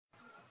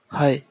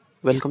Hi,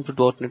 welcome to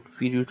 .NET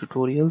Video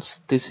Tutorials.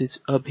 This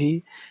is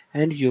Abhi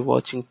and you're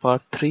watching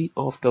part 3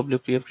 of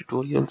WPF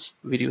tutorials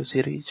video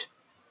series.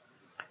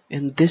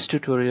 In this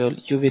tutorial,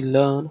 you will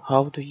learn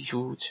how to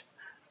use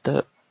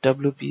the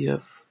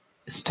WPF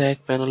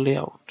stack panel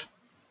layout.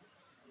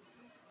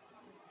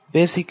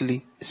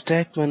 Basically,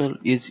 stack panel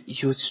is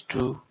used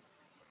to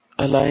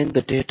align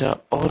the data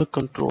or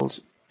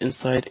controls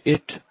inside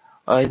it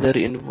either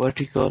in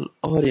vertical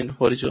or in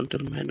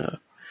horizontal manner.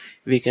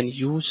 We can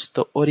use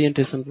the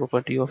orientation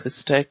property of a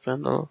stack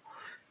panel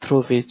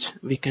through which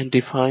we can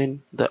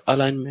define the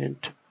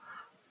alignment.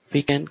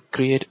 We can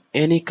create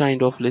any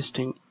kind of list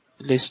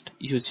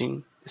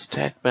using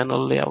stack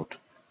panel layout.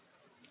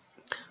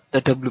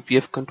 The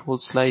WPF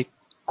controls like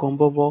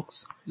combo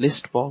box,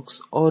 list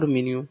box or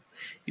menu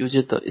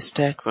uses the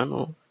stack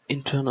panel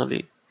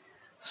internally.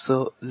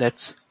 So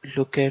let's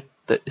look at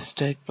the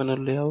stack panel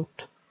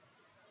layout.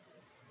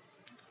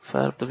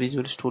 Fire the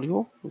Visual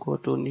Studio, go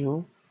to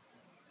new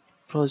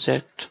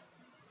project,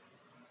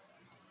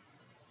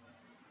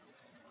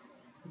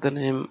 the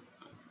name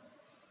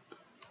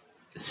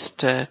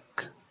stack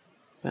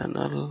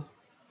panel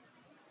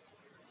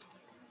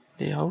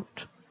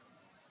layout.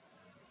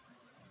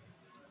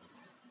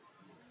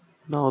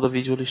 Now the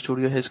Visual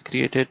Studio has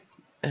created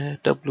a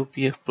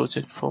WPF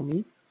project for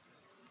me.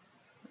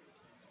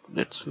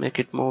 Let's make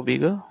it more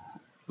bigger,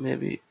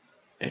 maybe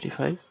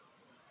 85.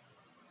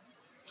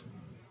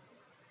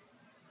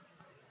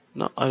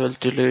 Now I will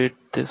delete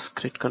this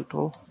grid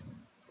control.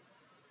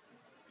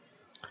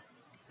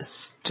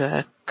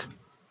 Stack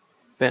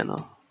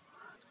panel.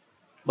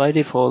 By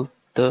default,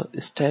 the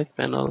stack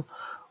panel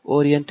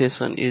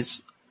orientation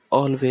is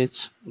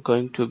always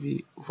going to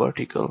be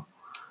vertical.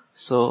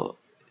 So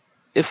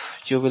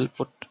if you will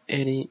put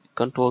any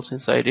controls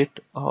inside it,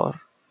 or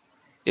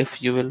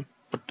if you will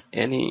put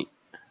any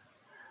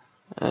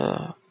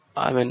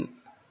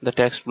the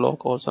text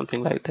block or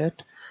something like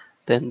that,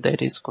 then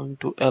that is going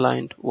to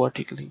align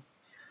vertically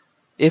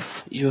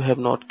if you have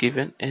not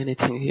given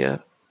anything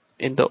here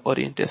in the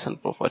orientation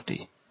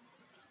property.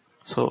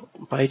 So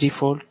by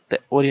default, the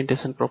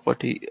orientation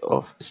property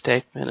of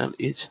stack panel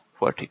is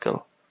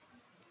vertical.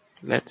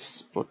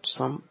 Let's put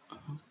some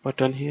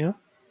button here,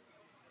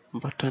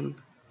 button,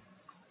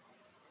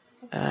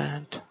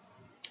 and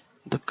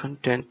the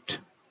content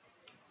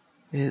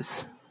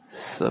is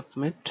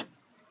submit.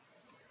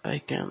 I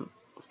can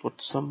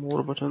put some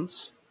more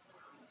buttons,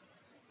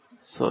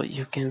 so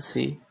you can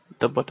see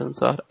the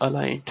buttons are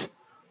aligned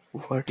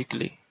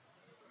vertically.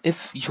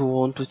 If you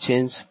want to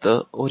change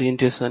the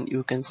orientation,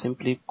 you can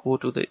simply go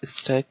to the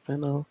stack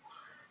panel,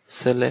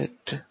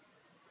 select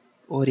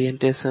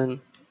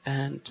orientation,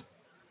 and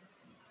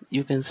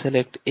you can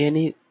select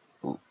any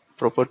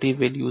property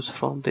values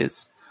from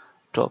this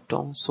drop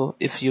down. So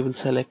if you will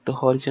select the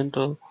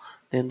horizontal,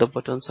 then the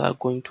buttons are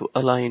going to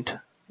align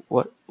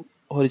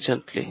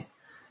horizontally.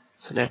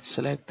 So let's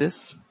select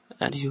this,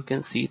 and you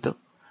can see the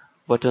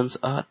buttons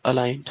are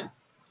aligned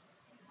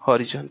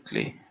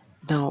horizontally.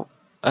 Now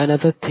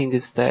another thing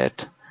is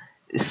that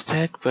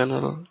stack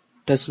panel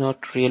does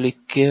not really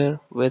care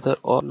whether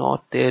or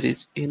not there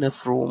is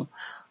enough room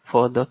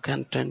for the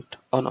content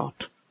or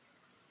not.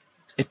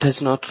 It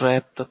does not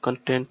wrap the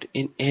content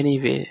in any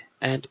way,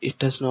 and it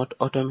does not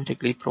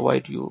automatically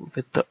provide you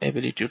with the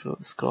ability to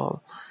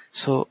scroll.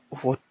 So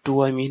what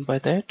do I mean by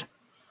that?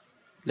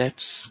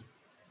 Let's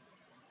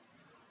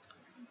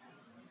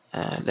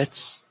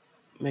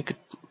make it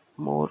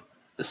more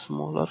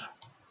smaller,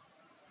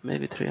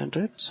 maybe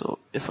 300. So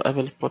if I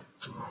will put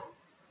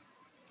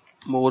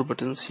more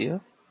buttons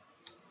here,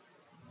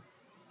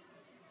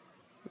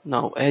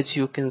 now as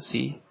you can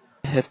see,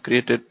 I have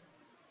created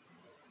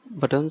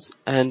buttons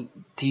and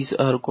these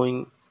are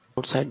going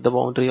outside the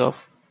boundary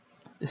of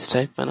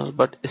stack panel,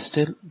 but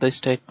still the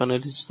stack panel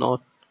is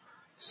not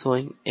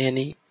showing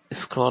any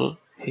scroll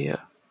here.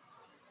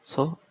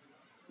 So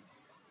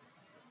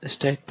the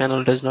stack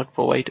panel does not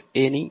provide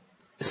any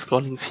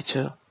scrolling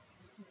feature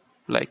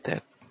like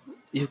that.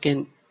 You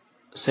can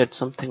set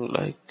something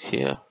like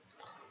here.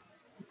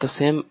 The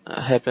same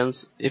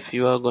happens if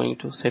you are going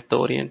to set the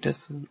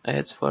orientation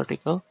as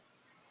vertical,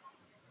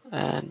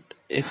 and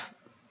if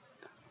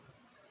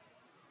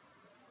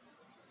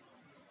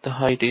the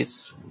height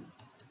is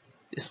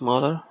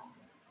smaller,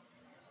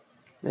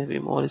 maybe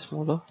more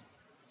smaller,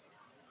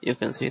 you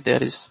can see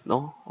there is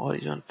no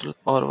horizontal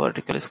or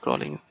vertical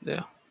scrolling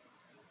there.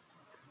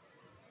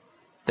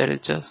 That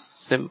is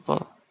just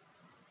simple,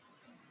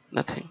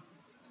 nothing.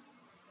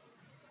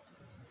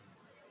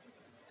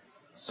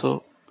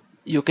 So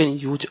you can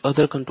use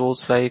other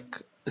controls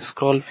like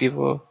scroll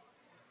viewer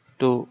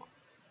to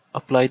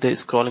apply the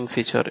scrolling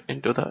feature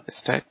into the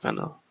stack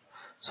panel.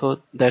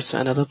 So that's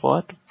another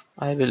part.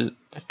 I will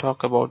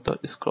talk about the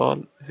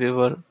scroll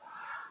viewer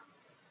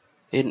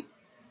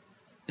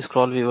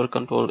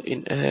control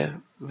in a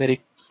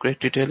very great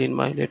detail in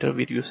my later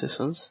video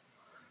sessions.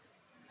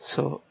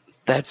 So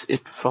that's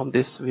it from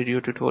this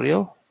video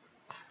tutorial.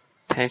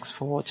 Thanks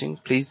for watching.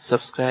 Please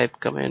subscribe,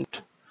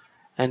 comment,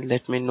 and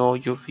let me know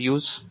your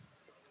views.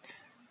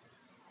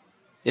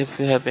 If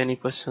you have any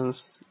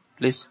questions,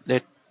 please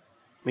let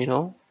me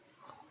know.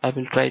 I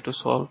will try to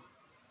solve.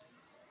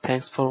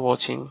 Thanks for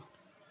watching.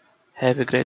 Have a great